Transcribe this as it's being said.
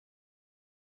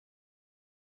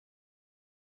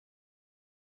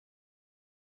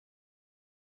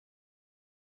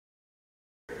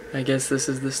I guess this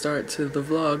is the start to the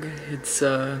vlog. It's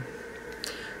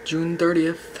June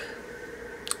 30th.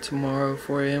 Tomorrow,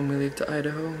 4 a.m. we leave to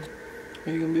Idaho.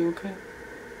 Are you gonna be okay?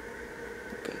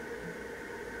 Okay.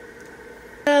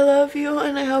 I love you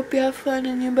and I hope you have fun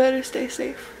and you better stay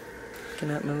safe. Good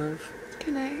night, my love.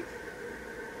 Good night.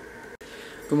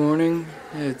 Good morning.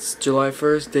 It's July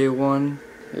 1st, day 1.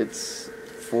 It's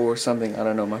 4 something. I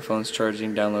don't know. My phone's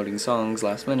charging, downloading songs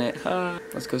last minute.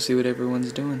 Let's go see what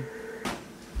everyone's doing.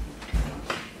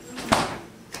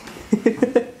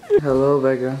 Hello,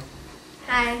 Becca.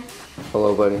 Hi.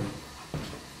 Hello, buddy.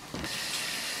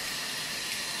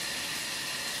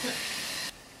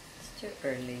 It's too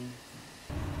early.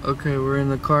 Okay, we're in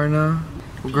the car now.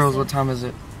 Well, girls, what time is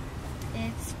it?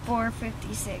 It's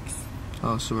 4:56.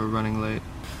 Oh, so we're running late.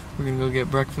 We're gonna go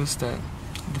get breakfast at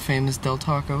the famous Del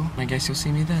Taco. I guess you'll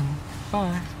see me then.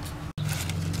 Bye.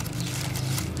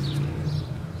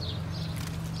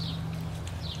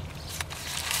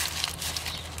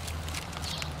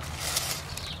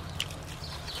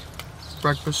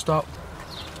 Breakfast stop.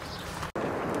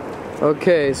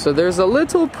 Okay, so there's a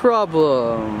little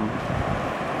problem.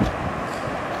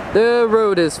 The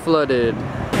road is flooded.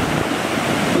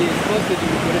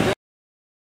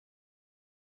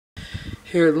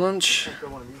 Here at lunch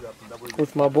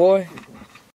with my boy.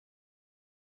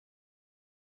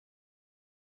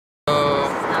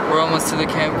 We're almost to the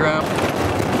campground.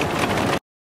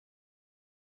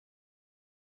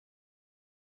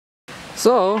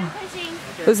 So,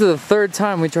 this is the 3rd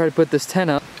time we try to put this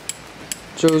tent up.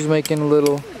 Joe's making a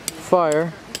little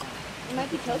fire. It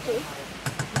might be tofu.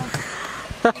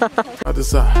 Out the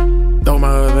side, throw my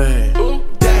other hand.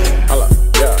 Holla,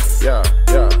 yeah.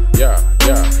 Holla, yeah.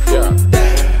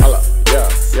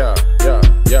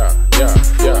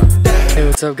 Hey,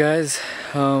 what's up, guys?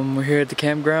 We're here at the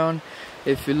campground.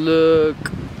 If you look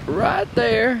right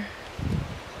there,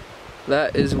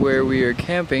 that is where we are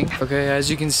camping. Okay,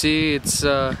 as you can see, it's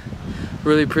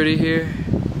really pretty here.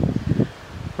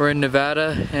 We're in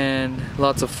Nevada and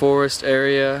lots of forest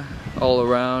area all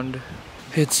around.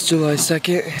 It's July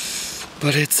 2nd,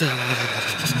 but it's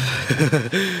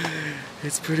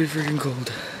it's pretty freaking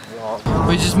cold.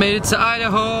 We just made it to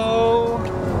Idaho.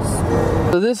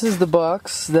 So this is the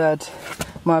box that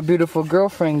my beautiful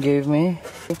girlfriend gave me.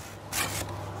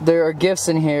 There are gifts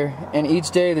in here, and each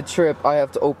day of the trip I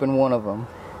have to open one of them.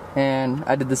 And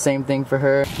I did the same thing for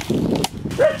her.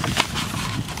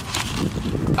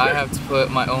 I have to put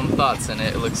my own thoughts in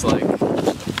it, it looks like.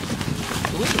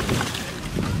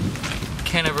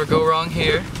 Can't ever go wrong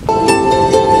here.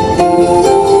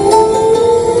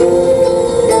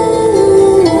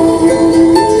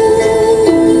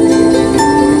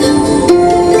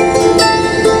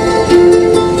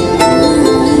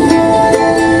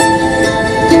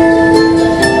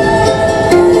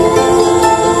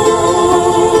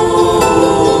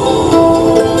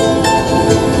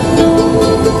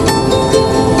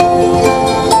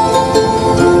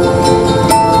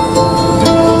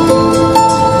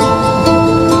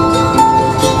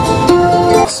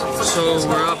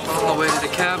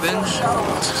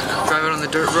 Driving on the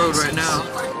dirt road right now.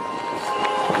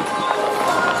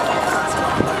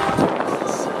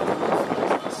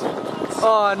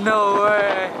 Oh, no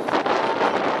way.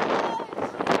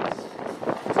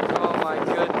 Oh my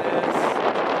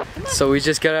goodness. So we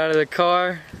just got out of the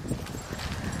car.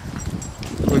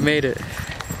 We made it.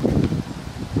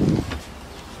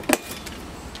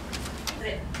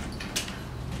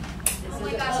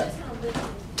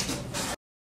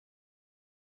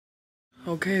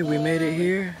 Okay, we made it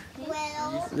here.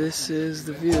 This is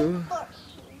the view.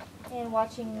 And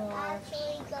watching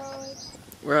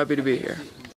We're happy to be here.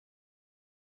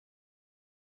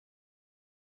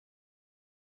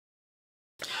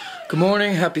 Good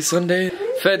morning, happy Sunday.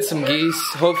 Fed some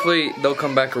geese. Hopefully they'll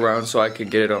come back around so I can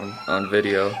get it on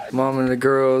video. Mom and the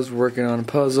girls working on a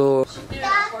puzzle.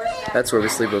 That's where we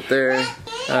sleep up there.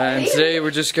 And today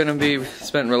we're just gonna be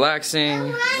spent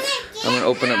relaxing. I'm gonna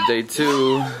open up day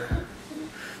 2.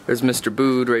 There's Mr.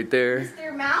 Bood right there.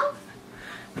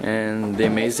 And the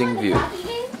amazing view.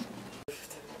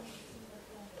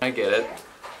 I get it.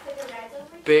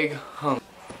 Big hump.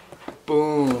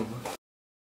 Boom.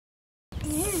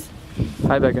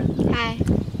 Hi, Becca. Hi.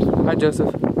 Hi,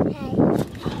 Joseph. Hi.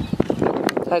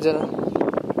 Hi, Jenna.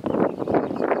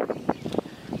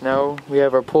 Now we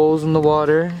have our poles in the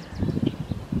water.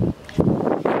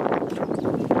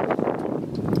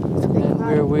 And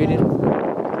we're waiting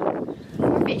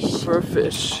for a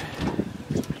fish.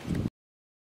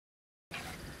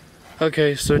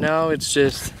 Okay, so now it's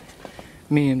just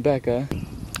me and Becca.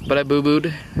 But I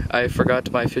boo-booed. I forgot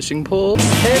my fishing pole.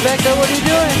 Hey Becca, what are you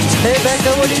doing? Hey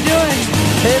Becca, what are you doing?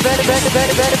 Hey, Betty, Betty,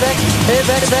 Betty, Betty, Betty. Hey,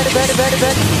 Betty, Betty, Betty, Betty,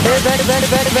 Betty. Hey, Betty, Betty,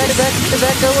 Betty, Betty, Betty.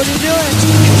 Becca, what are you doing?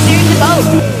 Steering the boat.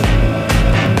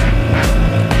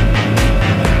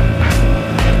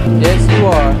 Yes, you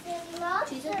are.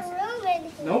 Lots of room in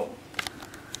here. Nope.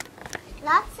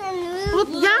 Lots of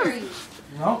room.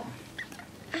 Nope.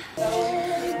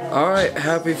 Alright,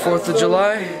 happy 4th of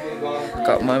July.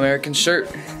 Got my American shirt.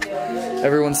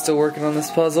 Everyone's still working on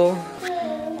this puzzle.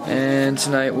 And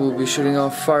tonight we'll be shooting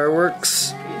off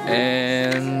fireworks.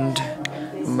 And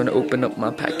I'm gonna open up my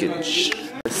package.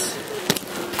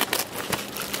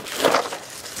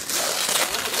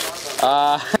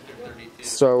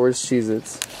 Star Wars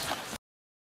Cheez-Its.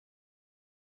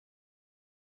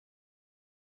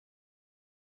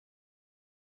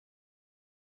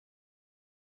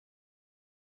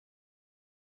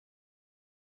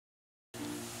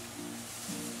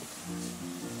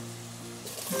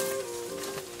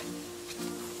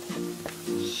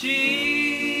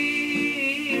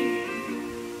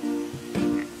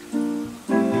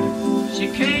 She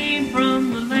came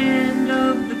from the land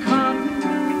of the cotton,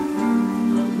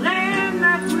 a land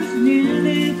that was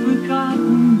nearly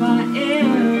forgotten by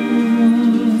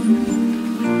everyone.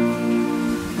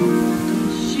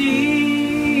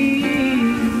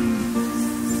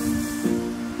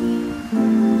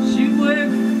 She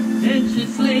worked and she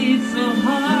slaved so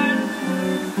hard.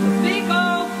 The big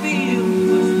old field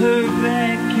was her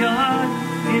backyard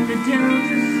in the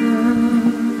Delta sun.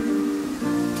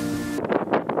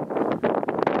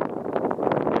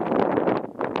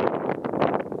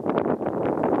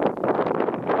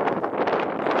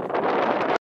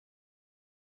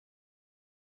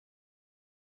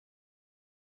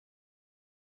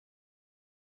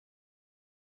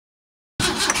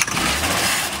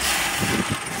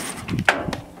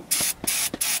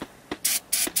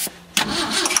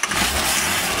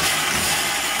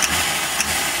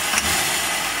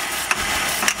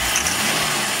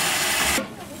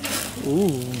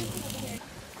 Ooh.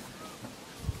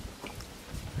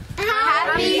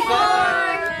 Happy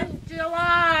 4th of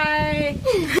July.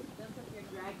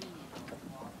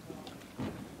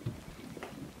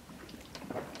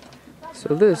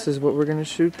 So this is what we're gonna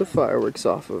shoot the fireworks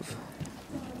off of.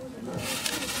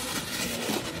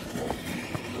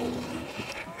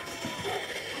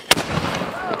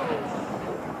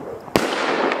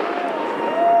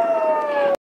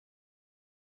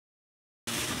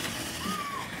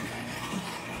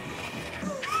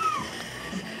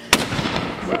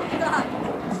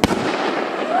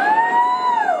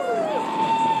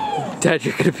 Dad,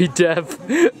 you're gonna be deaf.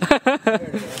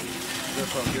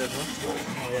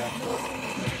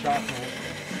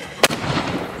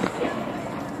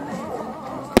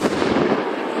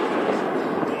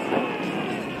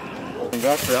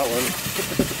 Got for that one.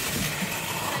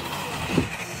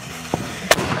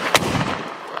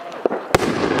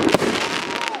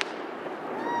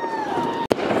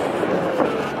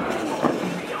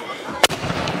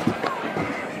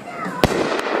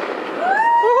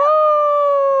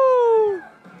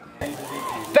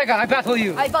 Becca, I battle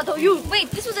you. I battle you. Wait,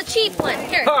 this was a cheap one.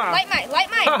 Here, Ha. light mine, light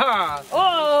mine.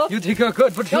 Oh! You think you're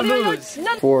good, but you lose.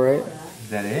 No. 4, right? Is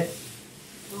that it?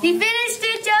 He finished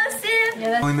it, Joseph.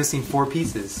 Yeah, Only missing 4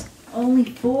 pieces. Only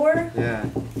 4? Yeah.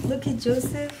 Look at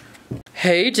Joseph.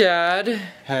 Hey, Dad.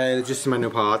 Hey, just my new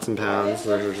pots and pans.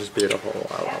 They're just beautiful.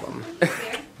 I love them.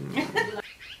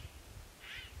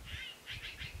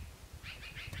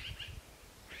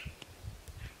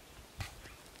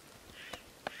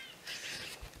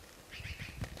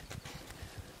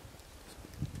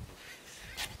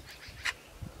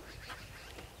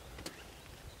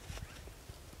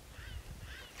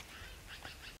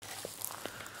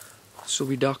 So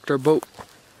we docked our boat.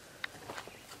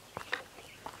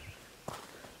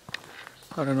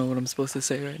 I don't know what I'm supposed to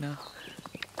say right now.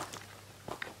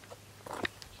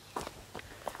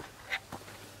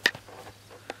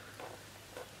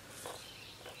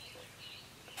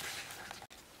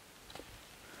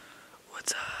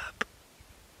 What's up?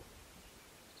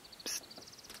 Psst.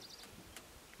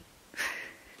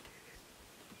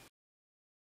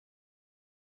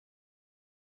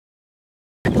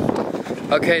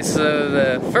 Okay, so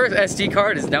the first SD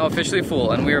card is now officially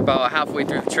full, and we're about halfway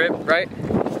through the trip, right?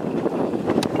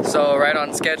 So right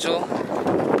on schedule.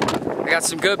 I got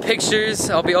some good pictures.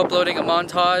 I'll be uploading a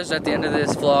montage at the end of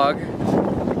this vlog.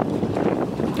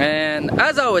 And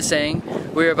as I was saying,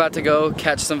 we're about to go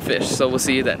catch some fish, so we'll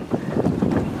see you then.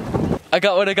 I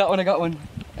got one.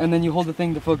 And then you hold the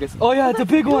thing to focus. Oh yeah, it's a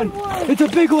big one. It's a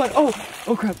big one. Oh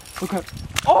crap.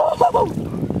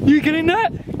 Oh, you getting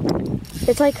that?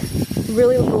 It's like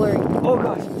really blurry. Oh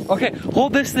gosh. Okay,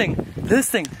 hold this thing.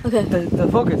 Okay. The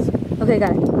focus. Okay,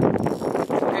 got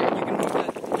it.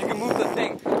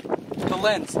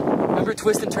 lens. Remember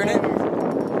twist and turn it?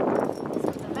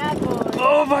 Bad boy.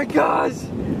 Oh my gosh!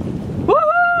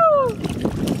 Woohoo!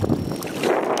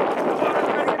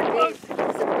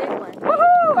 This is a big one.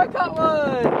 Woohoo! I caught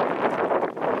one!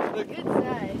 Good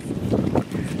size.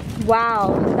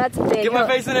 Wow, that's big. Get my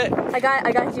face in it! I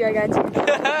got you.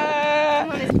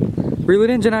 Reel it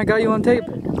in, Jenna. I got you on tape.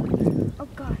 Oh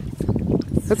God.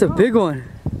 That's a big one.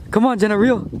 Come on, Jenna,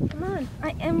 reel. Come on,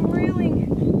 I am reeling.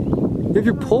 You have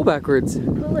your pole backwards.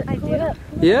 Pull it. Pull it up.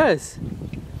 Yes.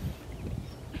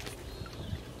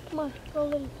 Come on,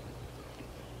 roll it.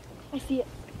 I see it.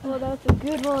 Oh, that's a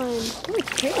good one. Oh, it's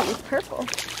pretty. It's purple.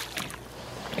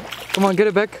 Come on, get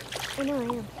it, Beck. I know I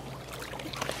am.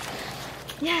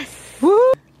 Yes.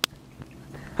 Woo!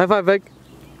 High five, Beck.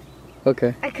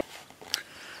 Okay.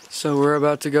 So we're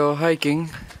about to go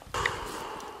hiking.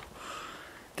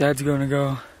 Dad's gonna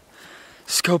go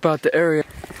scope out the area.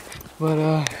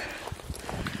 But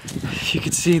if you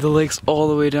can see, the lake's all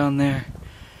the way down there.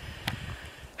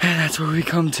 And that's where we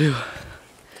come to.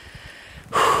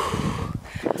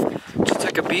 Just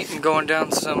took a beat and going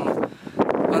down some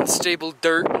unstable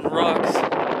dirt and rocks.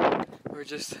 We're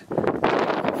just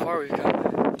how far we've come.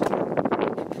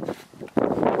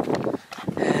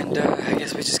 And I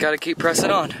guess we just gotta keep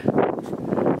pressing on.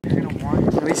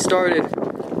 We started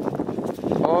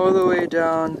all the way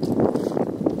down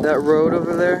that road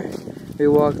over there. We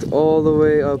walked all the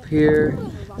way up here.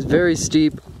 It's very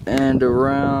steep and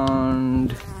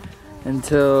around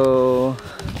until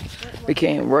we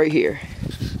came right here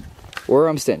where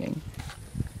I'm standing.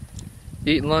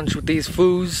 Eating lunch with these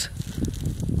foos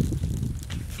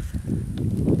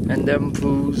and them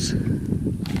foos.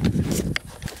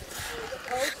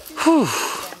 Whew.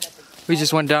 We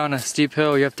just went down a steep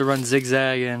hill. You have to run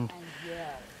zigzag and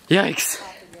yikes.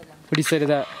 What do you say to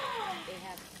that?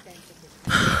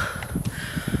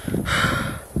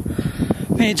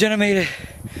 Me and Jenna made it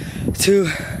to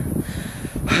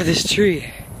this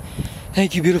tree.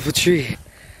 Thank you, beautiful tree.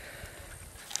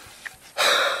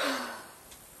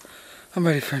 I'm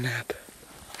ready for a nap.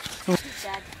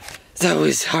 That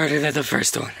was harder than the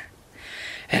first one.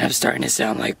 And I'm starting to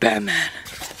sound like Batman.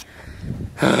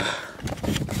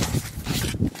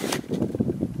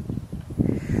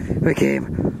 We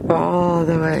came all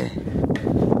the way.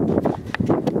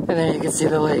 And then you can see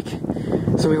the lake.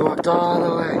 So we walked all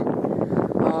the way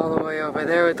over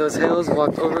there with those hills,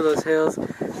 walked over those hills,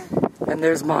 and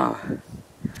there's Mom.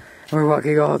 And we're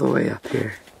walking all the way up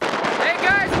here. Hey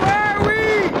guys, where are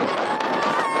we?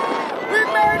 We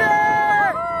made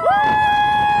it!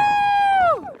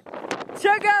 Woo!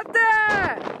 Check out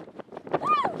that!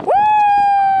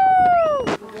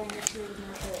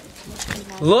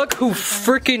 Woo! Look who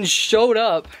freaking showed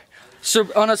up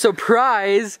on a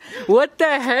surprise. What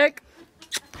the heck?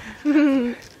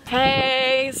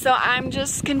 Hey, so I'm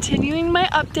just continuing my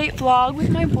update vlog with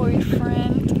my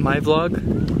boyfriend. My vlog?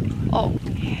 Oh,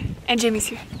 and Jimmy's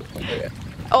here. Yeah.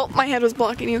 Oh, my head was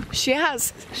blocking you. She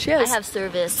has. I have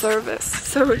service.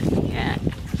 So, yeah.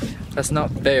 That's not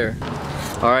fair.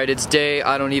 Alright, it's day,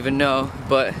 I don't even know,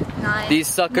 but these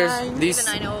suckers,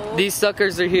 these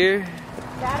suckers are here.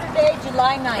 Saturday,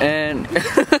 July 9th. And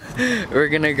we're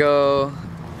gonna go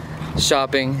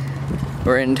shopping.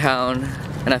 We're in town.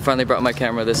 And I finally brought my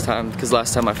camera this time, because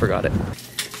last time I forgot it.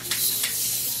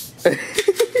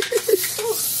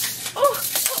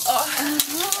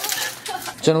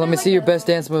 Jenna, let me see your best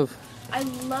dance move. I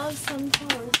love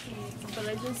sunflower seeds, but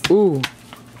I just... Ooh.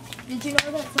 Did you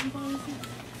know that sunflower seeds?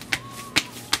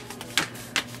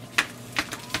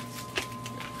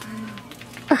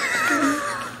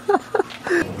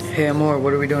 Hey Amor,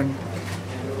 what are we doing?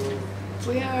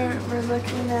 We're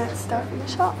looking at stuff in the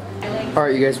shop.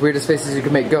 Alright you guys, weirdest faces you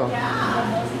can make, go.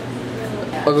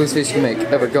 Ugliest face you can make,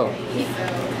 ever, go.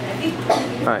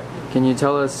 Alright, can you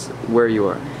tell us where you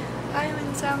are? I'm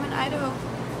in Salmon, Idaho.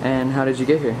 And how did you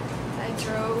get here? I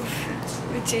drove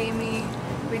with Jamie.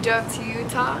 We drove to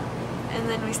Utah, and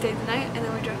then we stayed the night, and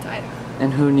then we drove to Idaho.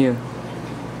 And who knew?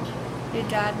 Your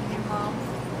dad and your mom.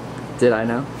 Did I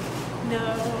know? No.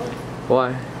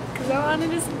 Why? Because I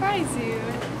wanted to surprise you.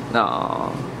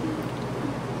 No.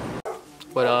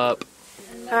 What up?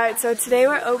 Alright, so today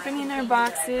we're opening our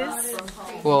boxes.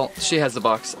 Well, she has the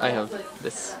box. I have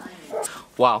this.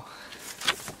 Wow.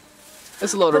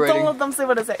 It's a load already. Don't let them say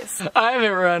what it says. I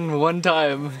haven't run one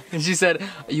time. And she said,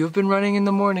 you've been running in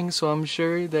the morning, so I'm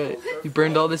sure that you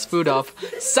burned all this food off.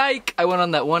 Psych! I went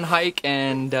on that one hike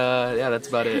and yeah, that's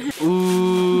about it.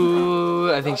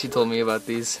 Ooh, I think she told me about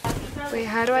these. Wait,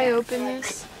 how do I open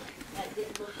this?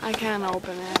 I can't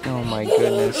open it. Oh my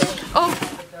goodness. Oh!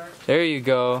 There you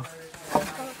go.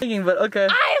 Thinking, but okay.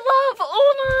 I love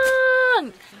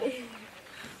Ulan!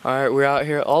 Alright, we're out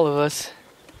here, all of us.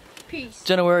 Peace.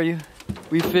 Jenna, where are you?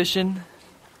 We fishing.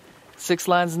 6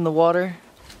 lines in the water.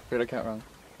 Or did I count wrong?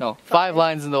 No, 5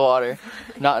 lines in the water.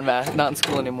 Not in math, not in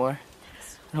school anymore.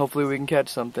 And hopefully we can catch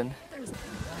something.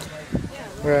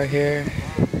 We're out here.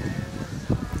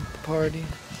 Party.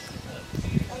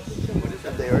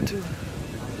 They are too.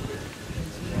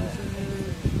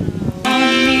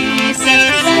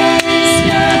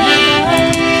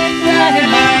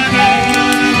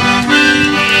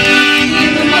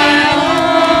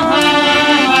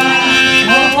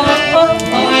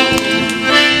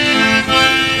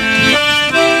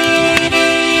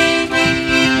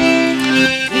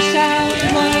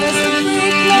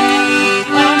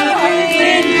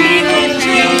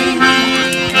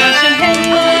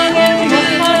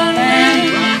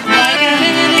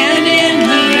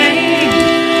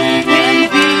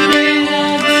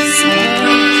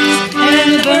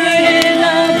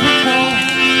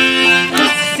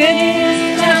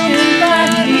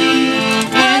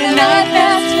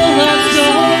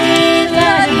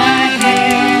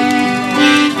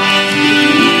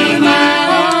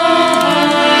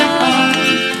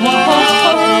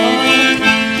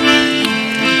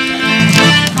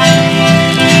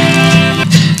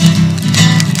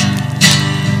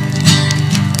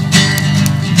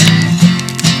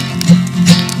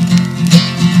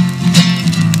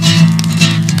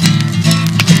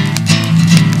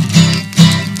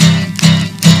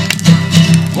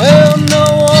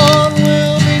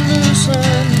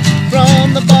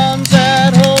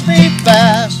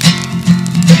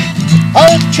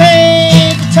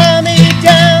 Train to tie me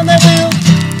down that will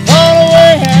fall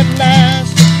away at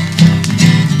last.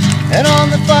 And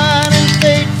on the fine and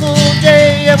fateful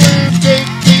day I will take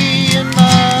thee in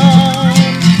my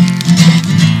arms.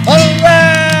 Gonna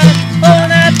ride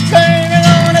on that train and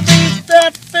gonna beat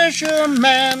that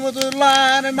fisherman with a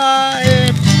line in my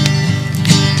head.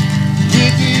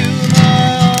 With you in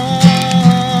my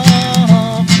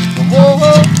arms. Whoa,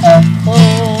 oh, oh,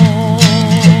 oh.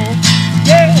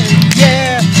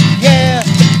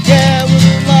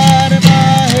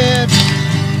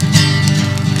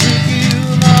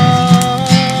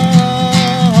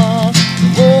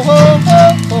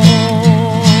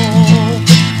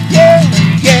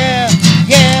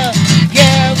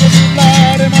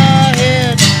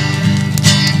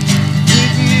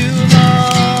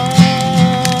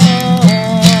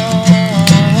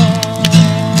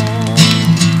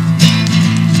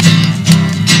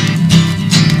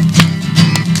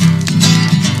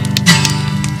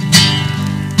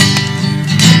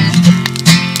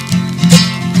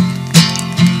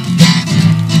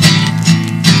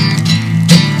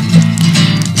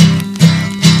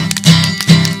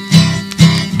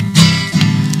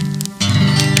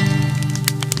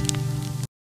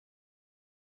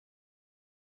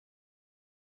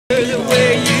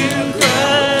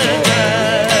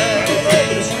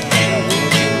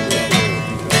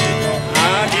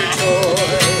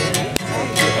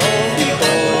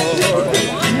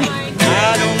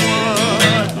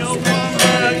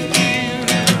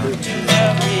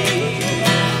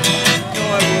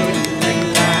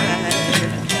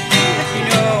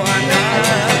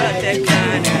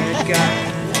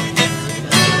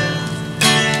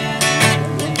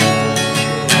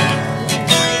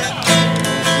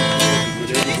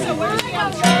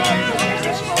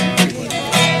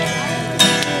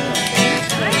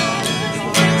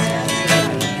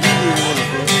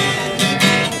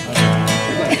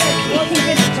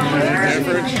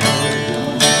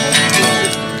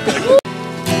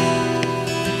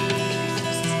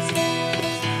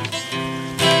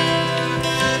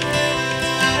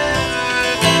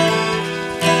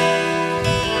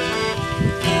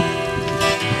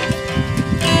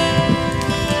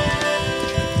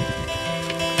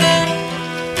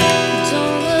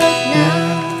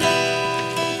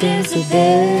 There's a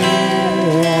bear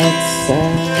outside.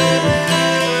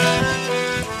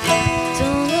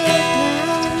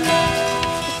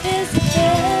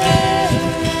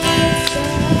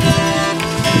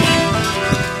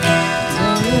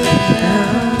 Don't look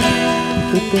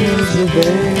now. There's a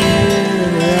bear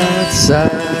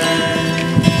outside.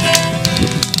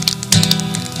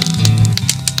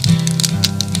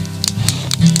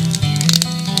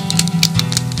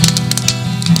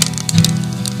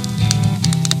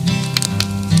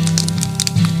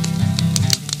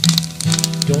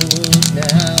 Don't look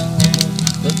now.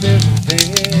 But there's a bear outside. Don't look now, but there's a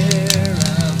bear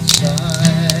outside.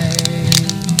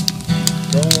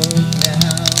 Don't look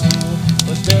now,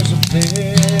 but there's a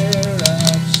bear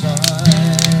outside.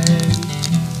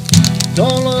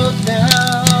 Don't look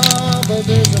now, but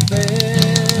there's a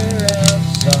bear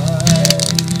outside.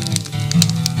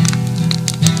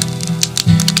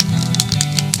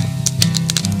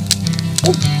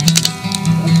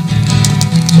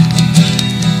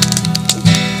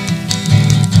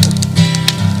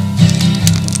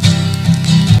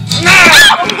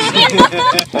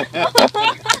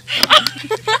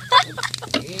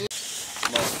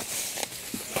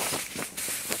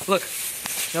 Look,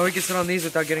 now we can sit on these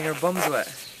without getting our bums wet.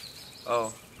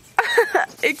 Oh.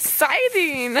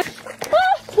 Exciting!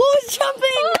 Who's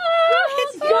jumping?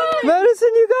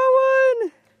 Madison, you got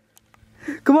one!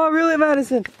 Come on, reel it,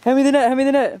 Madison. Hand me the net, hand me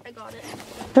the net. I got it.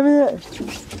 Hand me the net.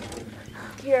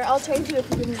 Here, I'll change you if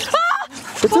you didn't.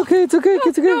 It's okay, it's okay,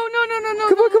 it's okay. No, no, no, no, no.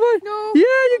 Come on, come on. No. Yeah,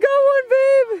 you got one,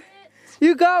 babe.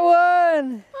 You got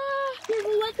one. Here,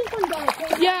 we'll let this one go.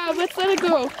 Okay? Yeah, let's let it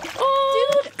go.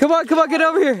 Oh, dude. Come on, get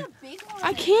over here.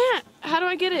 I can't. How do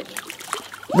I get it?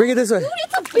 Bring it this way.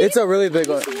 Dude, It's a really big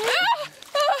one.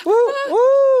 Woo,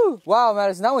 woo. Wow,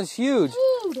 Madison, that one's huge.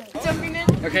 Jumping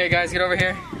in. Okay, guys, get over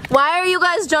here. Why are you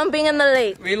guys jumping in the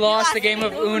lake? We lost the game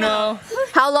of Uno.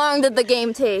 How long did the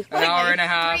game take? An hour and a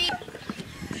half.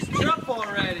 Jump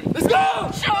already. Let's go!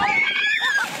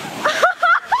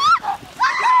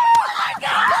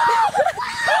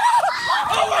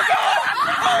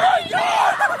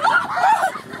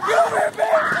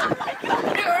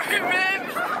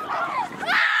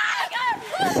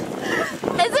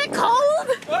 Is it cold?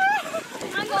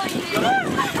 I'm going in.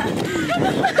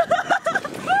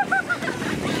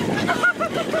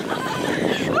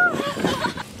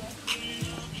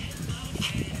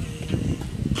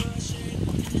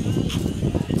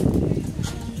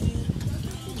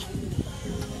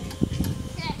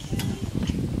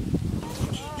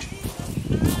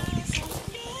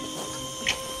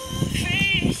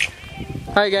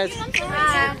 Hi, guys.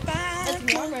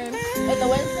 It's warmer. And the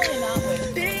wind's really not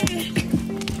windy.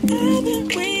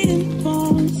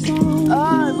 Oh,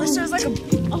 I wish there was like a...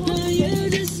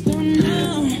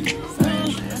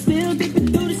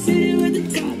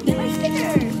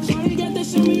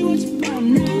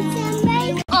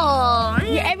 Oh,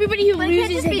 yeah, everybody who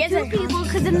loses it gets 2 people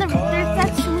because then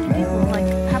that's too many people. Like,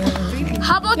 how about 3 people?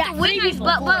 How about the winners?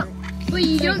 But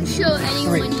you don't show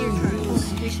anyone your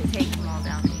turns. We should take them all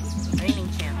down. Raining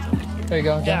champ. There you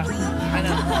go. Yeah, I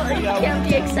know. You can't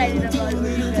be excited about it.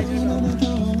 You guys know.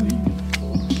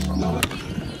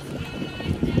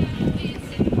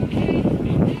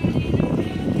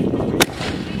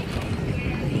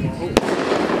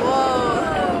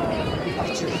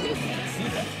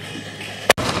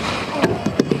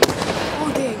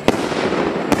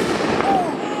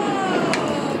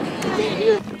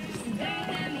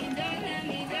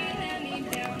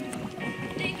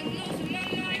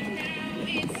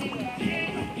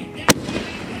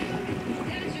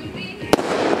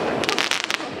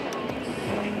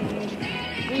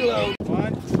 Reload.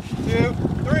 1, 2,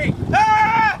 3.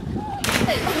 Ah!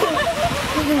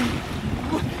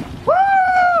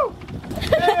 Woo!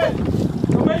 Hey!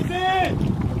 Go Mason!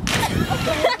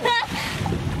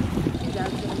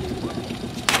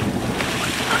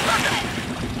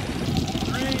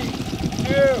 3,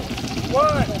 2,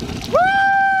 1. Woo!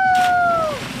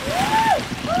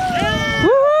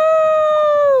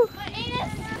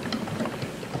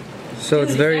 So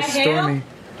it's very stormy.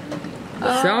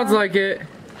 Sounds like it.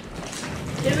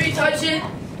 Did we touch it?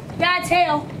 Yeah, it's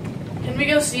hail. Can we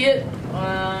go see it?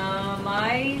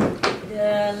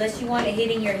 Unless you want it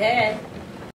hitting your head.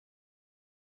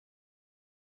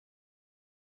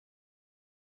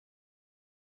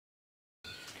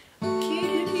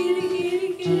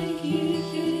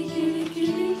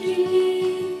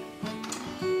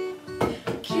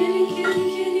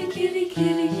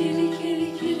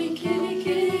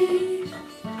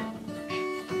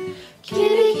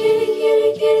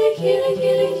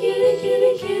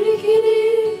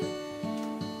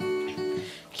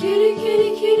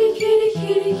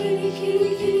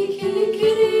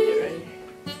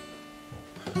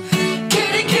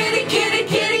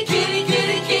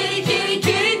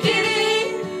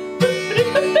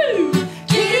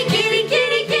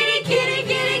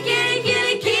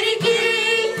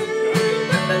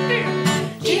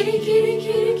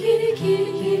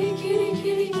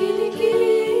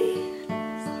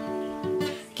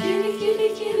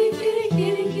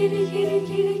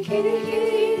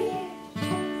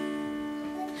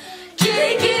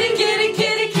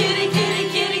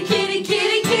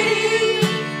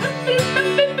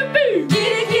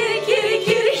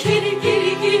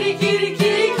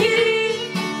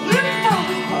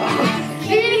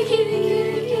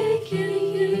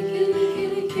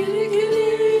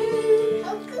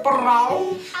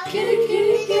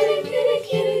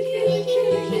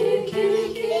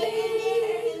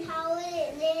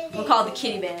 We'll call the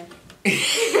kitty band.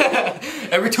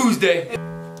 Every Tuesday.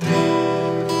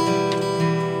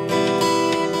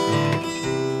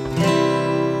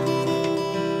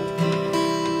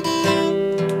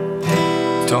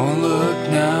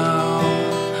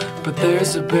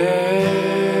 there's a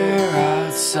bear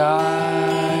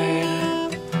outside.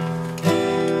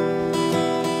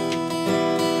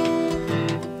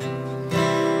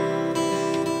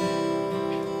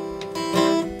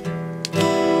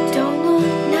 Don't look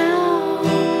now,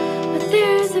 but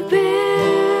there's a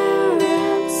bear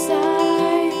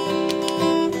outside.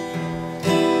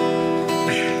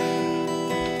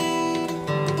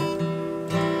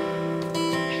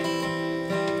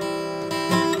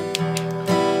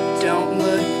 Don't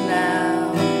look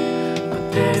now,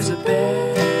 but there's a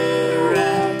bear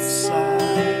outside.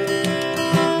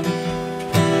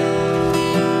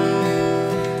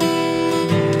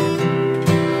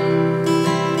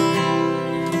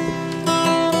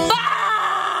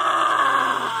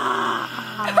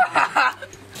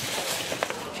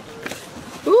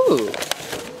 Ooh.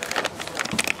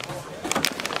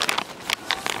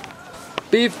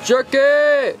 Beef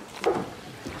jerky!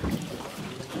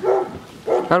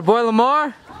 Atta boy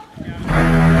Lamar?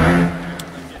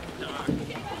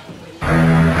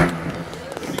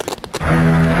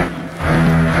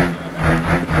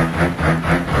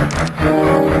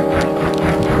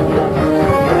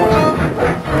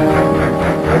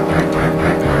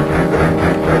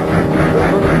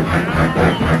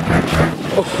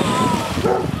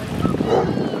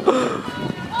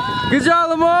 Good job,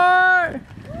 Lamar!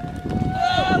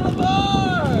 Yeah,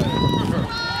 Lamar!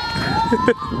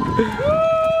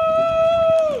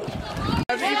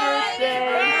 Happy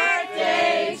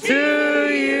birthday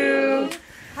to you.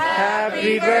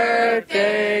 Happy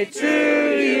birthday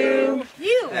to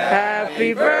you.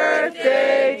 Happy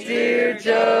birthday, dear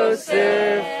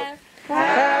Joseph.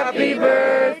 Happy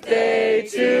birthday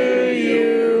to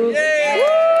you.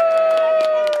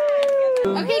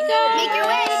 Okay, go. Make your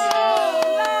wish.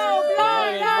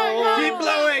 Keep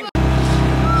blowing.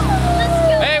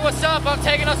 Hey, what's up? I'm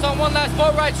taking us on one last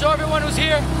boat ride. Show everyone who's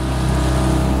here.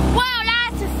 Wow,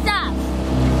 lots of stuff.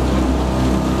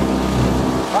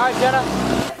 Alright, Jenna.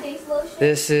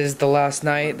 This is the last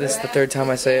night. This is the third time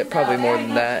I say it, probably more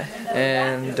than that.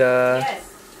 And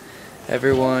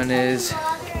everyone is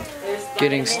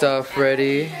getting stuff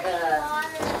ready.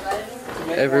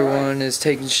 Everyone is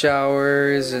taking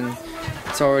showers, and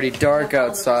it's already dark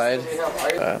outside.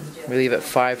 We leave at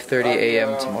 5:30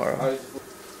 a.m. tomorrow.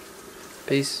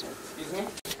 Peace.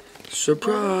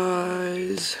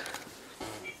 Surprise!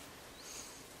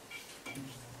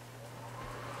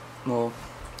 Well,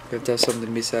 we have to have something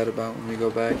to be sad about when we go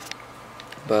back.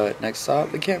 But next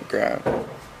stop, the campground.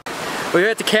 We're here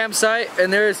at the campsite,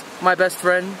 and there's my best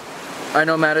friend. I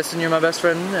know Madison, you're my best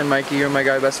friend, and Mikey, you're my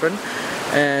guy best friend,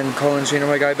 and Colin and Shane are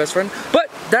my guy best friend.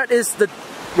 But that is the...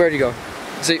 Where'd he go?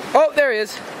 See? Oh, there he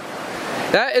is.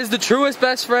 That is the truest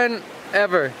best friend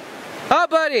ever. Oh,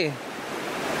 buddy!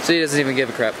 So he doesn't even give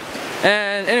a crap.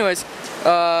 And anyways,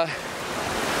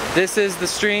 this is the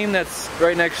stream that's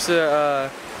right next to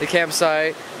the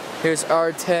campsite. Here's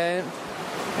our tent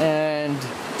and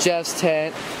Jeff's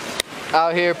tent.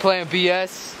 Out here playing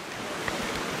BS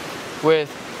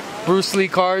with Bruce Lee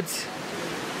cards.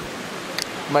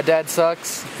 My dad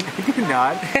sucks. I do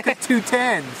not. 2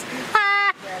 10s.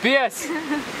 BS.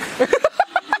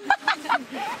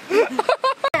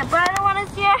 But I don't want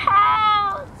to see your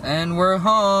house. And we're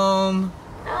home.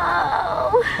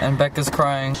 No. And Becca's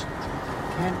crying.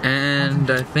 And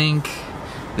I think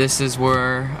this is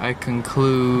where I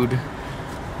conclude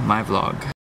my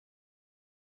vlog.